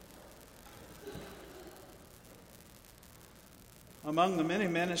Among the many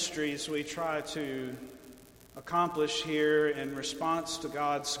ministries we try to accomplish here in response to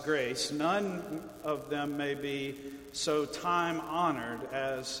God's grace, none of them may be so time-honored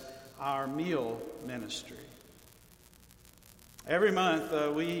as our meal ministry. Every month,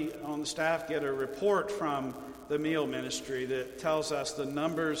 we on the staff get a report from the meal ministry that tells us the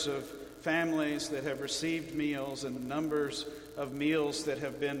numbers of families that have received meals and the numbers of meals that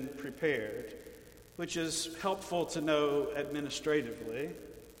have been prepared, which is helpful to know administratively.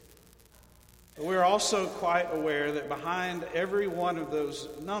 But we're also quite aware that behind every one of those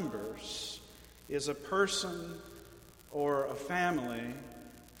numbers is a person or a family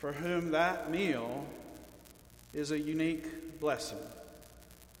for whom that meal is a unique blessing.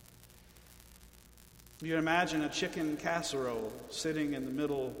 You can imagine a chicken casserole sitting in the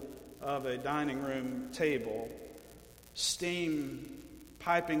middle of a dining room table, steam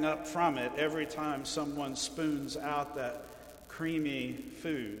piping up from it every time someone spoons out that creamy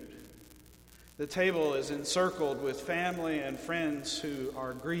food. The table is encircled with family and friends who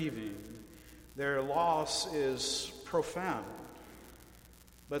are grieving. Their loss is profound.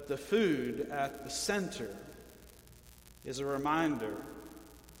 But the food at the center is a reminder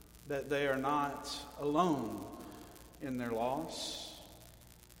that they are not alone in their loss.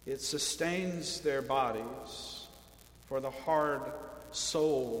 It sustains their bodies for the hard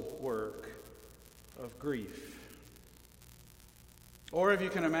soul work of grief. Or if you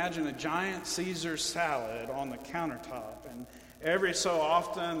can imagine a giant Caesar salad on the countertop, and every so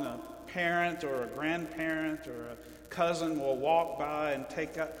often a parent or a grandparent or a cousin will walk by and take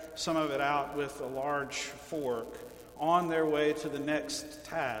some of it out with a large fork on their way to the next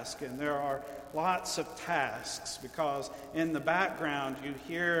task. And there are lots of tasks because in the background you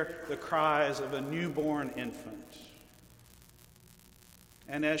hear the cries of a newborn infant.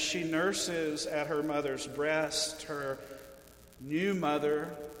 And as she nurses at her mother's breast, her new mother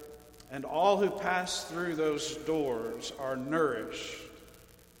and all who pass through those doors are nourished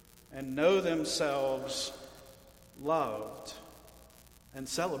and know themselves loved and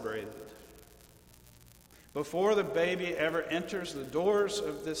celebrated. Before the baby ever enters the doors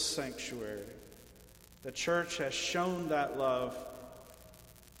of this sanctuary, the church has shown that love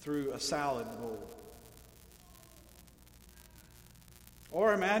through a salad bowl.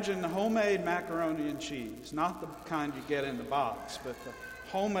 Or imagine the homemade macaroni and cheese, not the kind you get in the box, but the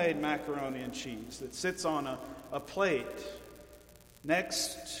homemade macaroni and cheese that sits on a plate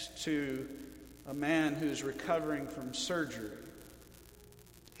next to a man who's recovering from surgery.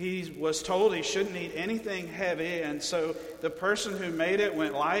 He was told he shouldn't eat anything heavy, and so the person who made it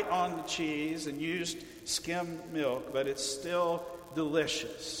went light on the cheese and used skim milk, but it's still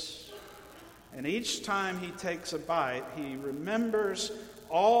delicious. And each time he takes a bite, he remembers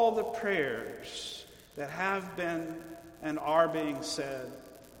all the prayers that have been and are being said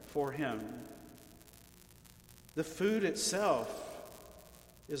for him. The food itself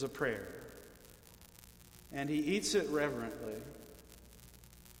is a prayer, and he eats it reverently.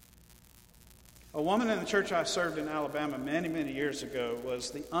 A woman in the church I served in Alabama many, many years ago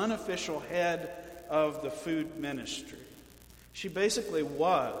was the unofficial head of the food ministry. She basically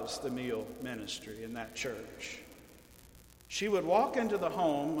was the meal ministry in that church. She would walk into the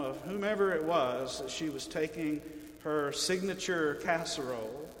home of whomever it was that she was taking her signature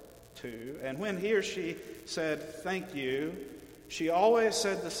casserole to, and when he or she said, "Thank you," she always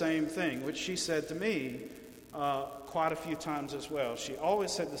said the same thing, which she said to me quite a few times as well. She always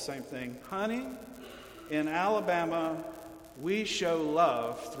said the same thing: "Honey, in Alabama, we show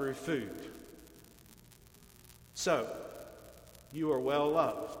love through food. So, you are well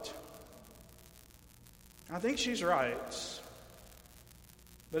loved." I think she's right.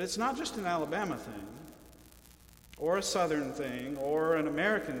 But it's not just an Alabama thing, or a Southern thing, or an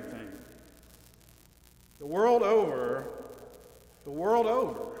American thing. The world over,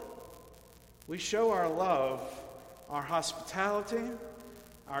 we show our love, our hospitality,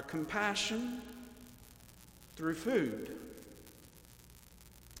 our compassion through food.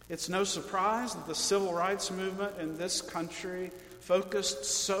 It's no surprise that the civil rights movement in this country focused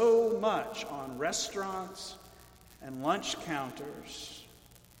so much on restaurants and lunch counters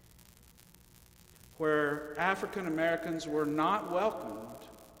where African Americans were not welcomed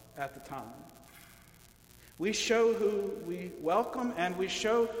at the time. We show who we welcome and we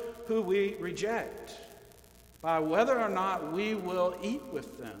show who we reject by whether or not we will eat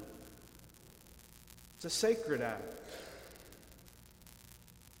with them. It's a sacred act.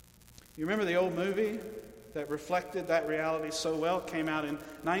 You remember the old movie that reflected that reality so well? It came out in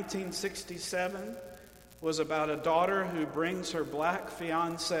 1967. It was about a daughter who brings her black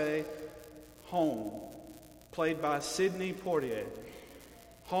fiancé home played by Sidney Poitier,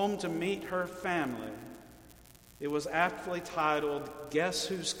 home to meet her family, it was aptly titled, "Guess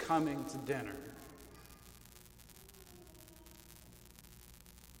Who's Coming to Dinner?"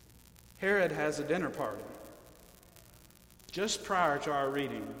 Herod has a dinner party. Just prior to our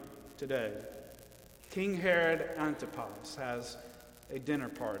reading today, King Herod Antipas has a dinner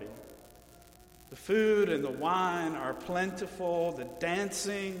party. The food and the wine are plentiful, the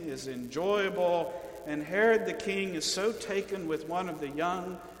dancing is enjoyable, and Herod the king is so taken with one of the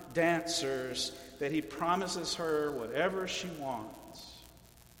young dancers that he promises her whatever she wants.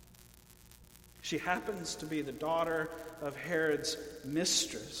 She happens to be the daughter of Herod's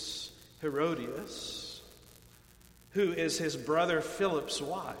mistress, Herodias, who is his brother Philip's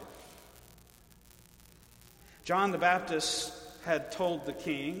wife. John the Baptist had told the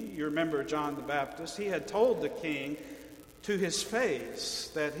king, you remember John the Baptist, he had told the king to his face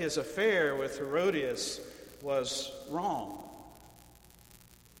that his affair with Herodias was wrong.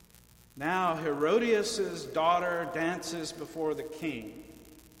 Now Herodias' daughter dances before the king,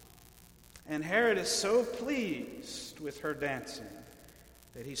 and Herod is so pleased with her dancing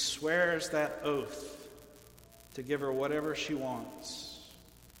that he swears that oath to give her whatever she wants.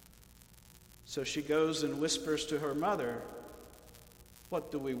 So she goes and whispers to her mother,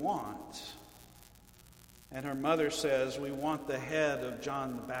 "What do we want?" And her mother says, "We want the head of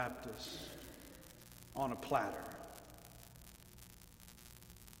John the Baptist on a platter."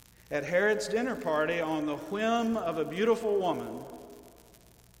 At Herod's dinner party, on the whim of a beautiful woman,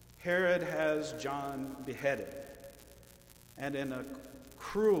 Herod has John beheaded. And in a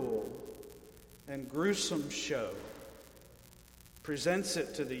cruel and gruesome show, presents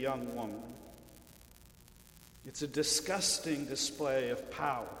it to the young woman. It's a disgusting display of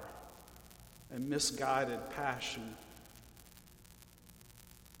power and misguided passion.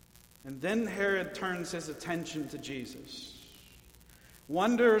 And then Herod turns his attention to Jesus,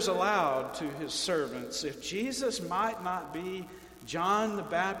 wonders aloud to his servants if Jesus might not be John the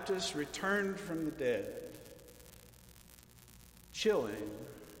Baptist returned from the dead. Chilling.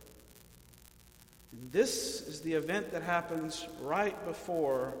 And this is the event that happens right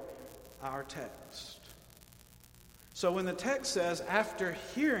before our text. So when the text says, after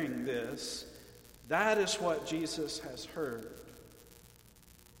hearing this, that is what Jesus has heard.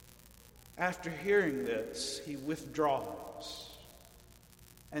 After hearing this, he withdraws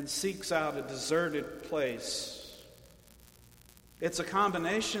and seeks out a deserted place. It's a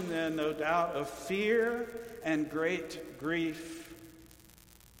combination then, no doubt, of fear and great grief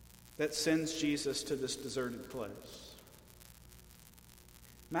that sends Jesus to this deserted place.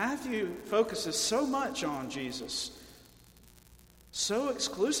 Matthew focuses so much on Jesus, so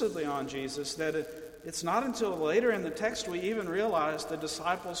exclusively on Jesus, that it's not until later in the text we even realize the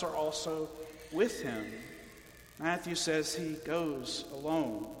disciples are also with him. Matthew says he goes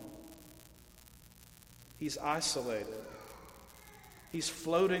alone. He's isolated. He's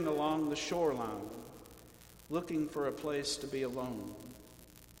floating along the shoreline, looking for a place to be alone,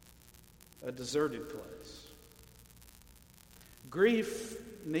 a deserted place. Grief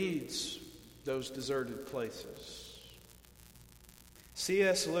needs those deserted places.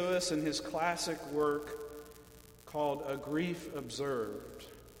 C.S. Lewis, in his classic work called A Grief Observed,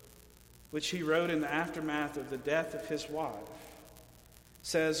 which he wrote in the aftermath of the death of his wife,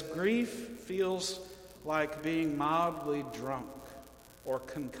 says grief feels like being mildly drunk or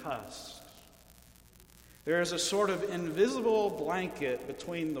concussed. There is a sort of invisible blanket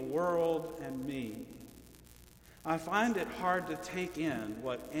between the world and me. I find it hard to take in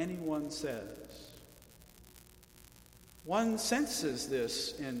what anyone says. One senses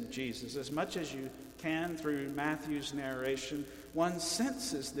this in Jesus as much as you can through Matthew's narration. One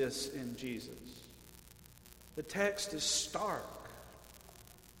senses this in Jesus. The text is stark.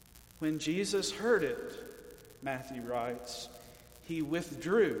 When Jesus heard it, Matthew writes, he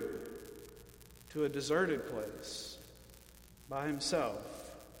withdrew to a deserted place by himself.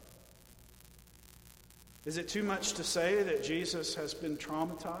 Is it too much to say that Jesus has been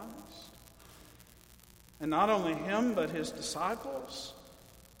traumatized? And not only him, but his disciples,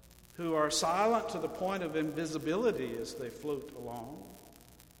 who are silent to the point of invisibility as they float along.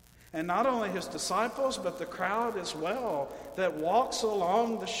 And not only his disciples, but the crowd as well that walks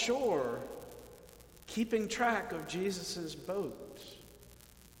along the shore, keeping track of Jesus' boat,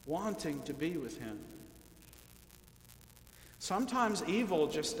 wanting to be with him. Sometimes evil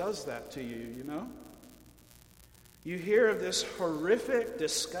just does that to you, you know? You hear of this horrific,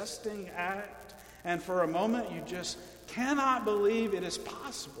 disgusting act, and for a moment you just cannot believe it is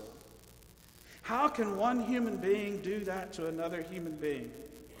possible. How can one human being do that to another human being?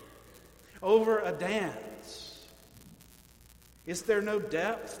 Over a dance. Is there no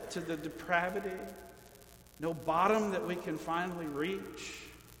depth to the depravity? No bottom that we can finally reach?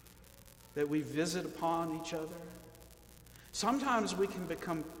 That we visit upon each other? Sometimes we can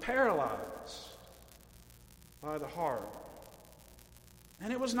become paralyzed by the horror.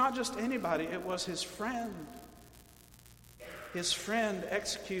 And it was not just anybody, it was his friend. His friend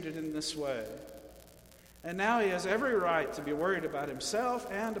executed in this way. And now he has every right to be worried about himself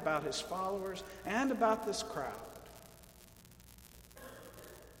and about his followers and about this crowd.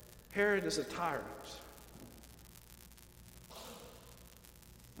 Herod is a tyrant.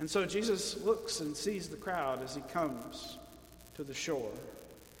 And so Jesus looks and sees the crowd as he comes to the shore.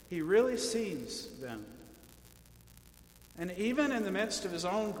 He really sees them. And even in the midst of his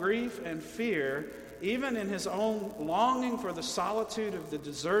own grief and fear, even in his own longing for the solitude of the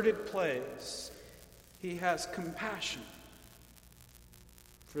deserted place, he has compassion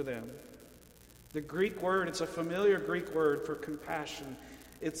for them. The Greek word, it's a familiar Greek word for compassion.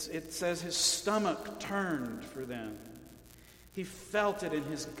 It says his stomach turned for them. He felt it in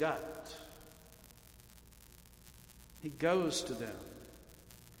his gut. He goes to them.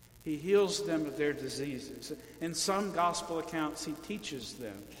 He heals them of their diseases. In some gospel accounts, he teaches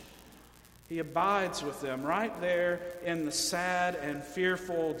them. He abides with them right there in the sad and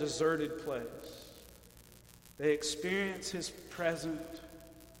fearful, deserted place. They experience his presence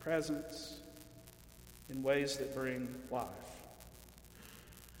in ways that bring life.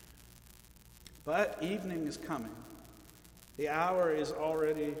 But evening is coming. The hour is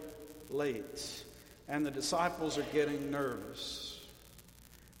already late, and the disciples are getting nervous.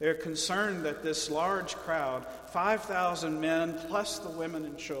 They're concerned that this large crowd, 5,000 men plus the women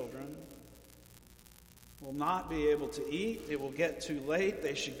and children, will not be able to eat. It will get too late.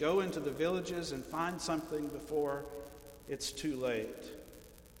 They should go into the villages and find something before it's too late.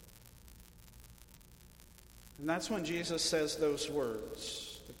 And that's when Jesus says those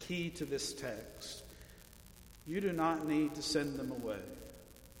words, the key to this text. You do not need to send them away.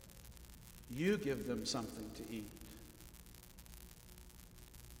 You give them something to eat.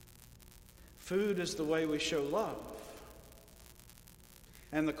 Food is the way we show love.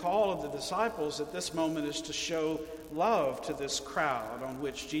 And the call of the disciples at this moment is to show love to this crowd on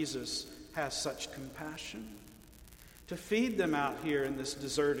which Jesus has such compassion. To feed them out here in this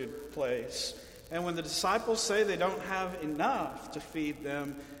deserted place. And when the disciples say they don't have enough to feed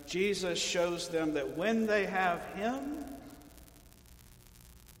them, Jesus shows them that when they have him,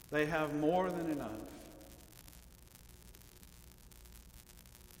 they have more than enough.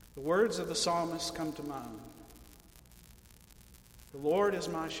 The words of the psalmist come to mind. The Lord is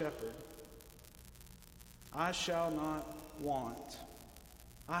my shepherd. I shall not want.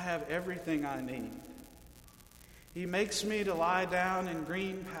 I have everything I need. He makes me to lie down in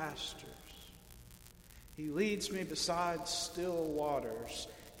green pastures. He leads me beside still waters.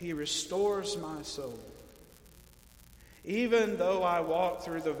 He restores my soul. Even though I walk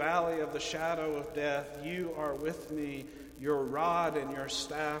through the valley of the shadow of death, you are with me. Your rod and your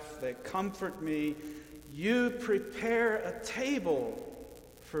staff, they comfort me. You prepare a table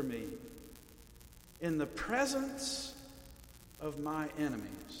for me in the presence of my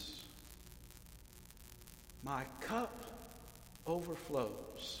enemies. My cup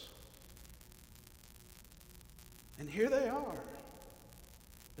overflows. And here they are,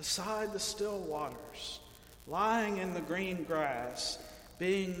 beside the still waters, lying in the green grass,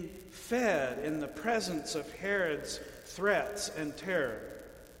 being fed in the presence of Herod's threats and terror.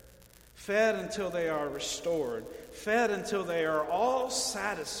 Fed until they are restored. Fed until they are all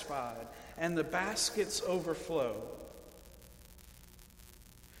satisfied and the baskets overflow.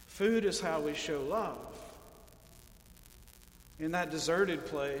 Food is how we show love. In that deserted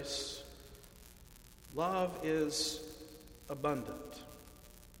place, love is abundant.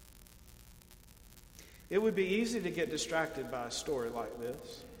 It would be easy to get distracted by a story like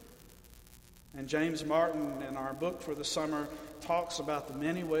this. And James Martin, in our book for the summer, talks about the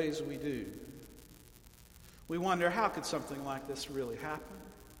many ways we do. We wonder, how could something like this really happen?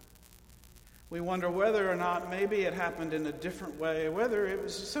 We wonder whether or not maybe it happened in a different way, whether it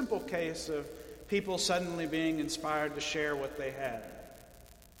was a simple case of people suddenly being inspired to share what they had.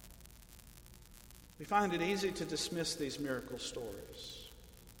 We find it easy to dismiss these miracle stories,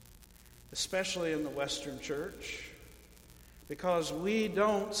 especially in the Western church, because we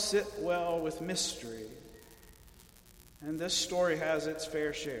don't sit well with mystery. And this story has its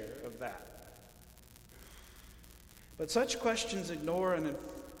fair share of that. But such questions ignore an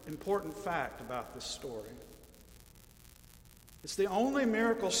important fact about this story. It's the only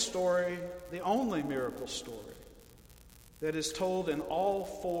miracle story that is told in all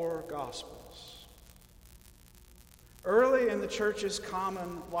four Gospels. Early in the church's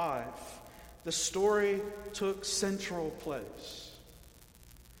common life, the story took central place.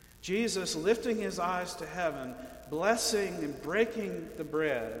 Jesus, lifting his eyes to heaven, blessing and breaking the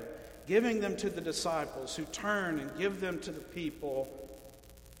bread, giving them to the disciples who turn and give them to the people.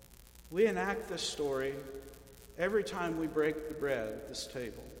 We enact this story every time we break the bread at this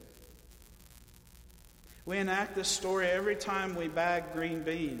table. We enact this story every time we bag green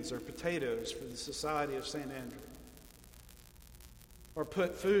beans or potatoes for the Society of St. Andrew, or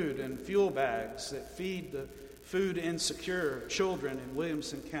put food in fuel bags that feed the food insecure children in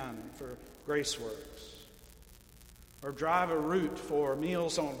Williamson County for GraceWorks, or drive a route for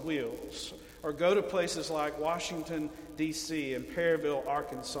Meals on Wheels, or go to places like Washington, D.C. and Perryville,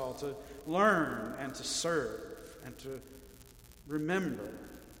 Arkansas to learn and to serve and to remember,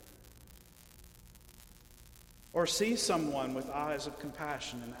 or see someone with eyes of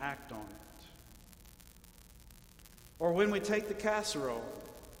compassion and act on it. Or when we take the casserole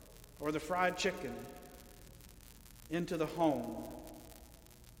or the fried chicken into the home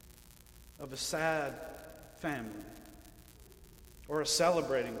of a sad family or a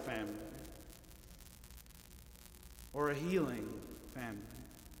celebrating family or a healing family.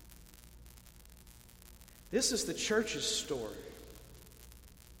 This is the church's story.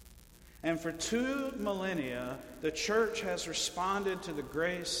 And for 2 millennia, the church has responded to the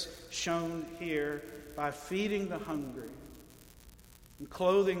grace shown here by feeding the hungry and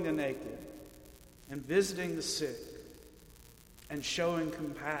clothing the naked and visiting the sick and showing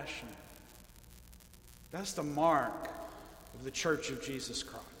compassion. That's the mark of the Church of Jesus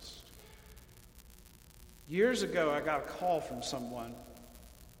Christ. Years ago, I got a call from someone.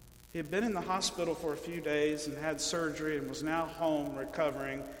 He had been in the hospital for a few days and had surgery and was now home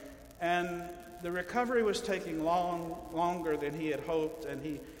recovering. And the recovery was taking longer than he had hoped, and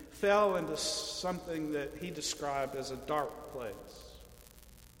he fell into something that he described as a dark place.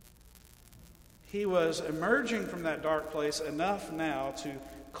 He was emerging from that dark place enough now to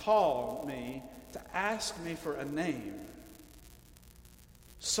call me, to ask me for a name.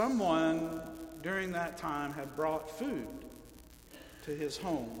 Someone during that time had brought food to his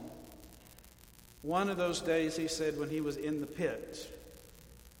home. One of those days, he said, when he was in the pit.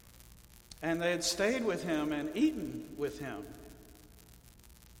 And they had stayed with him and eaten with him.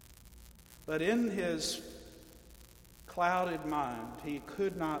 But in his clouded mind, he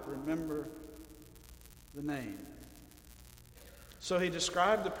could not remember the name. So he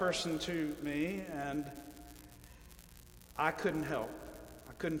described the person to me, and I couldn't help.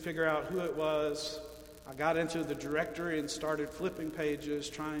 I couldn't figure out who it was. I got into the directory and started flipping pages,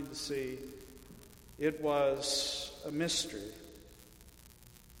 trying to see. It was a mystery.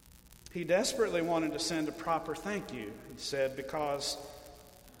 He desperately wanted to send a proper thank you, he said, because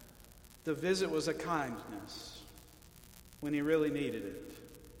the visit was a kindness when he really needed it.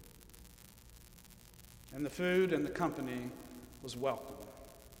 And the food and the company was welcome.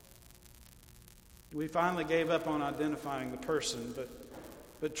 We finally gave up on identifying the person,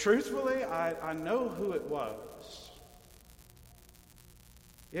 but truthfully, I know who it was.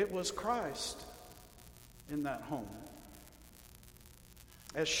 It was Christ in that home.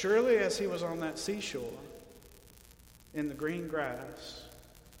 As surely as he was on that seashore, in the green grass,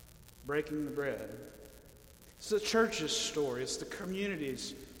 breaking the bread. It's the church's story. It's the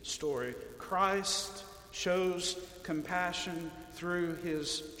community's story. Christ shows compassion through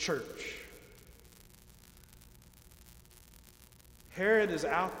his church. Herod is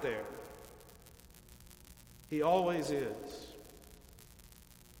out there. He always is.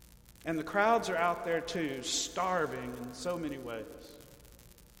 And the crowds are out there too, starving in so many ways.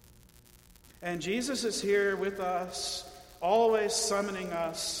 And Jesus is here with us, always summoning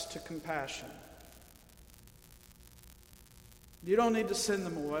us to compassion. You don't need to send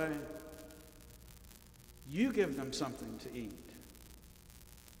them away. You give them something to eat.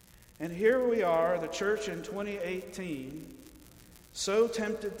 And here we are, the church in 2018, so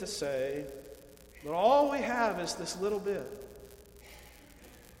tempted to say, but all we have is this little bit.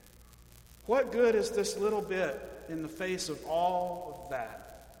 What good is this little bit in the face of all of that?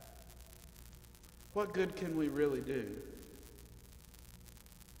 What good can we really do?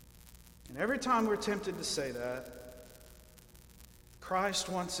 And every time we're tempted to say that, Christ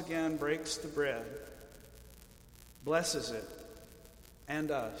once again breaks the bread, blesses it,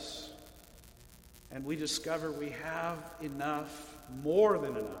 and us. And we discover we have enough, more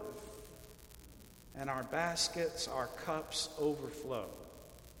than enough. And our baskets, our cups overflow.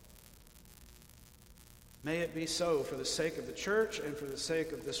 May it be so for the sake of the church and for the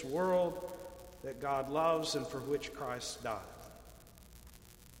sake of this world that God loves and for which Christ died.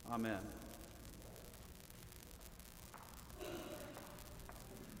 Amen.